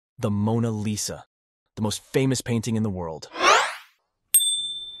the Mona Lisa, the most famous painting in the world.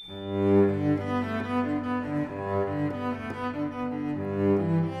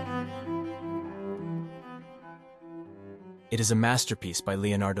 It is a masterpiece by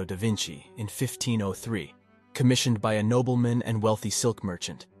Leonardo da Vinci in 1503, commissioned by a nobleman and wealthy silk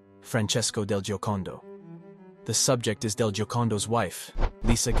merchant, Francesco del Giocondo. The subject is del Giocondo's wife,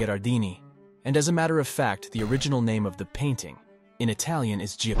 Lisa Gherardini, and as a matter of fact, the original name of the painting, in Italian,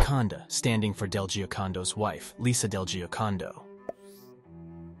 is Gioconda, standing for del Giocondo's wife, Lisa del Giocondo.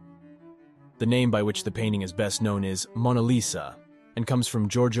 The name by which the painting is best known is Mona Lisa, and comes from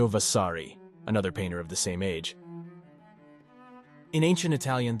Giorgio Vasari, another painter of the same age. In ancient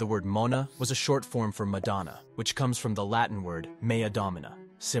Italian, the word Mona was a short form for Madonna, which comes from the Latin word mea domina,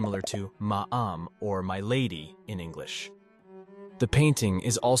 similar to ma'am or my lady in English. The painting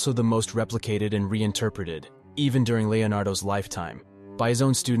is also the most replicated and reinterpreted, even during Leonardo's lifetime, by his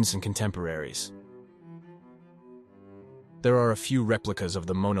own students and contemporaries. There are a few replicas of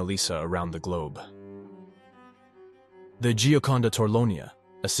the Mona Lisa around the globe. The Gioconda Torlonia,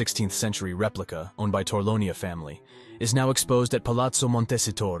 a 16th century replica owned by Torlonia family, is now exposed at Palazzo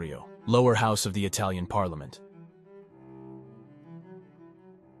Montecitorio, lower house of the Italian Parliament.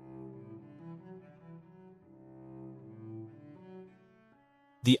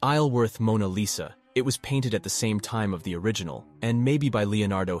 The Isleworth Mona Lisa, it was painted at the same time of the original, and maybe by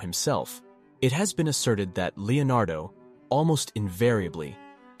Leonardo himself. It has been asserted that Leonardo, almost invariably,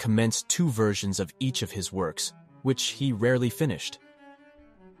 commenced two versions of each of his works, which he rarely finished.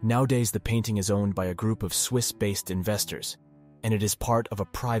 Nowadays, the painting is owned by a group of Swiss-based investors, and it is part of a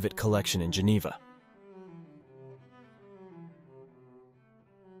private collection in Geneva.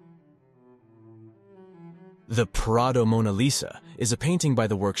 The Prado Mona Lisa is a painting by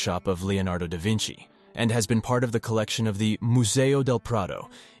the workshop of Leonardo da Vinci, and has been part of the collection of the Museo del Prado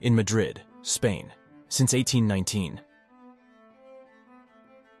in Madrid, Spain, since 1819.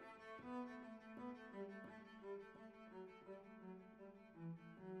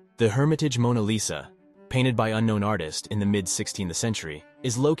 The Hermitage Mona Lisa, painted by unknown artist in the mid-16th century,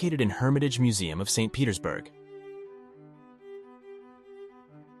 is located in Hermitage Museum of St. Petersburg.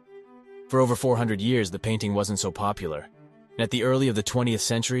 For over 400 years, the painting wasn't so popular. And at the early of the 20th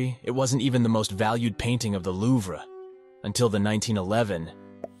century, it wasn't even the most valued painting of the Louvre, until the 1911.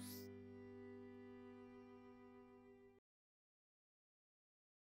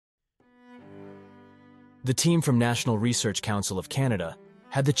 The team from National Research Council of Canada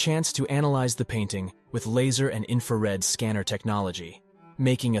had the chance to analyze the painting with laser and infrared scanner technology,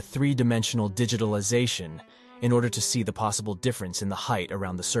 making a three-dimensional digitalization in order to see the possible difference in the height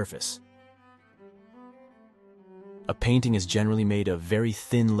around the surface. A painting is generally made of very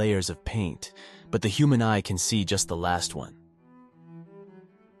thin layers of paint, but the human eye can see just the last one.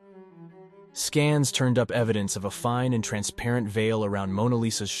 Scans turned up evidence of a fine and transparent veil around Mona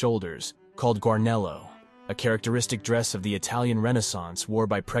Lisa's shoulders called guarnello, a characteristic dress of the Italian Renaissance worn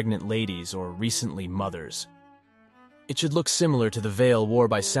by pregnant ladies or recently mothers. It should look similar to the veil worn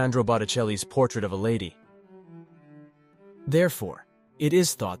by Sandro Botticelli's Portrait of a Lady. Therefore, it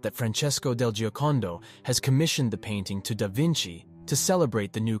is thought that Francesco del Giocondo has commissioned the painting to da Vinci to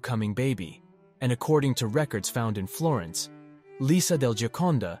celebrate the new coming baby, and according to records found in Florence, Lisa del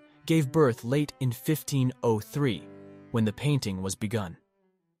Gioconda gave birth late in 1503, when the painting was begun.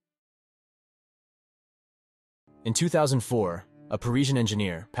 In 2004, a Parisian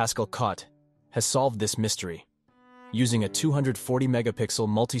engineer, Pascal Cotte, has solved this mystery. Using a 240-megapixel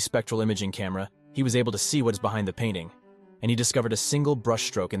multispectral imaging camera, he was able to see what is behind the painting, and he discovered a single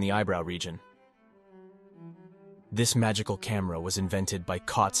brushstroke in the eyebrow region. This magical camera was invented by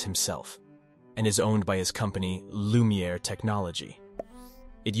Cotte himself, and is owned by his company, Lumiere Technology.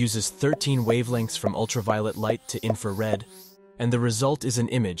 It uses 13 wavelengths from ultraviolet light to infrared, and the result is an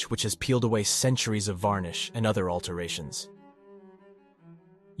image which has peeled away centuries of varnish and other alterations.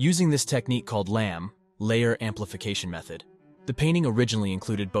 Using this technique called LAM, Layer Amplification Method, the painting originally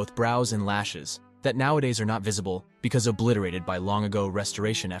included both brows and lashes that nowadays are not visible because obliterated by long-ago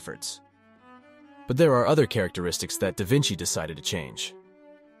restoration efforts. But there are other characteristics that Da Vinci decided to change.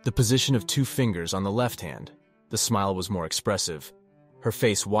 The position of two fingers on the left hand, the smile was more expressive, her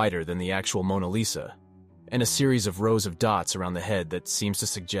face wider than the actual Mona Lisa, and a series of rows of dots around the head that seems to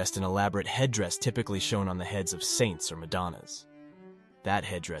suggest an elaborate headdress typically shown on the heads of saints or Madonnas. That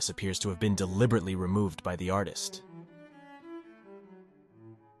headdress appears to have been deliberately removed by the artist.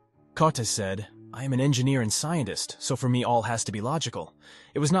 Cotte said, "I am an engineer and scientist, so for me all has to be logical.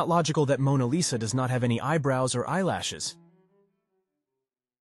 It was not logical that Mona Lisa does not have any eyebrows or eyelashes."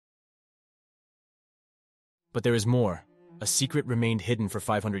 But there is more. a secret remained hidden for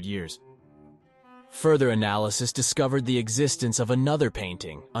 500 years. Further analysis discovered the existence of another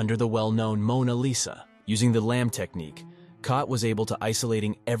painting under the well-known Mona Lisa. Using the lamb technique, Cott was able to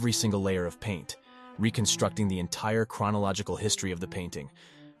isolating every single layer of paint, reconstructing the entire chronological history of the painting,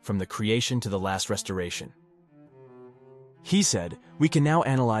 from the creation to the last restoration. He said, "We can now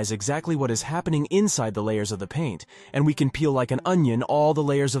analyze exactly what is happening inside the layers of the paint, and we can peel like an onion all the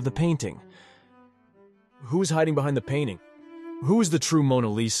layers of the painting." Who is hiding behind the painting? Who is the true Mona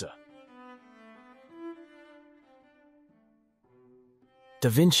Lisa? Da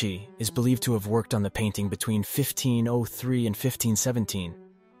Vinci is believed to have worked on the painting between 1503 and 1517,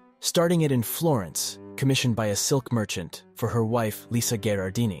 starting it in Florence, commissioned by a silk merchant for her wife Lisa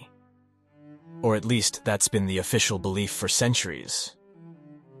Gherardini. Or at least that's been the official belief for centuries.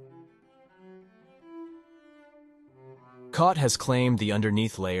 Cott has claimed the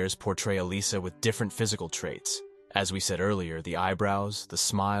underneath layers portray a Lisa with different physical traits. As we said earlier, the eyebrows, the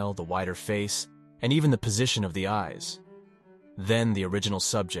smile, the wider face, and even the position of the eyes. Then the original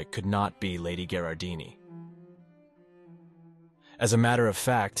subject could not be Lady Gherardini. As a matter of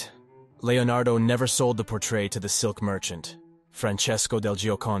fact, Leonardo never sold the portrait to the silk merchant, Francesco del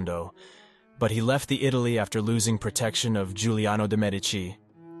Giocondo, but he left the Italy after losing protection of Giuliano de' Medici,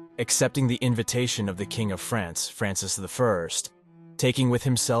 accepting the invitation of the King of France, Francis I, taking with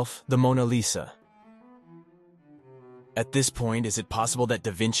himself the Mona Lisa. At this point, is it possible that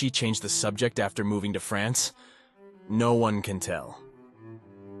Da Vinci changed the subject after moving to France? No one can tell.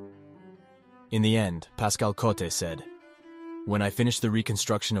 In the end, Pascal Cotte said, "When I finished the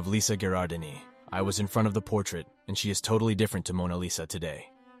reconstruction of Lisa Gherardini, I was in front of the portrait, and she is totally different to Mona Lisa today.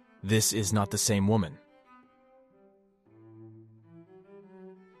 This is not the same woman."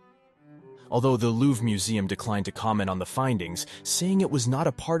 Although the Louvre Museum declined to comment on the findings, saying it was not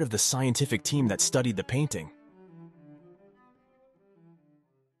a part of the scientific team that studied the painting.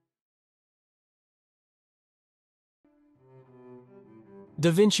 Da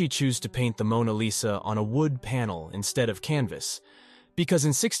Vinci chose to paint the Mona Lisa on a wood panel instead of canvas, because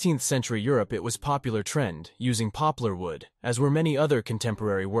in 16th century Europe it was popular trend using poplar wood, as were many other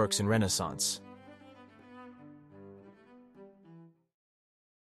contemporary works in Renaissance.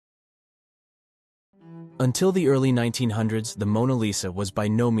 Until the early 1900s, the Mona Lisa was by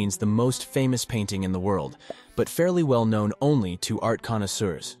no means the most famous painting in the world, but fairly well known only to art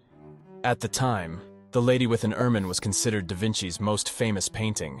connoisseurs. At the time, The Lady with an Ermine was considered Da Vinci's most famous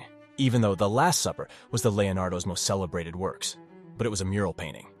painting, even though The Last Supper was the Leonardo's most celebrated works, but it was a mural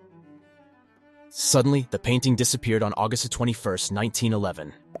painting. Suddenly, the painting disappeared on August 21st,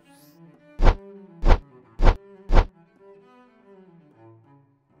 1911.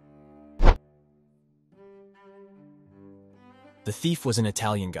 The thief was an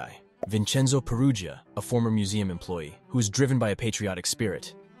Italian guy, Vincenzo Perugia, a former museum employee, who was driven by a patriotic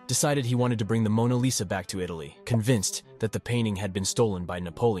spirit. Decided he wanted to bring the Mona Lisa back to Italy, convinced that the painting had been stolen by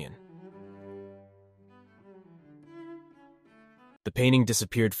Napoleon. The painting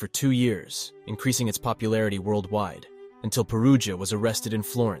disappeared for 2 years, increasing its popularity worldwide, until Perugia was arrested in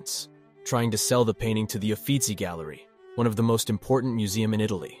Florence, trying to sell the painting to the Uffizi Gallery, one of the most important museums in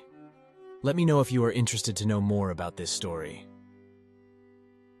Italy. Let me know if you are interested to know more about this story.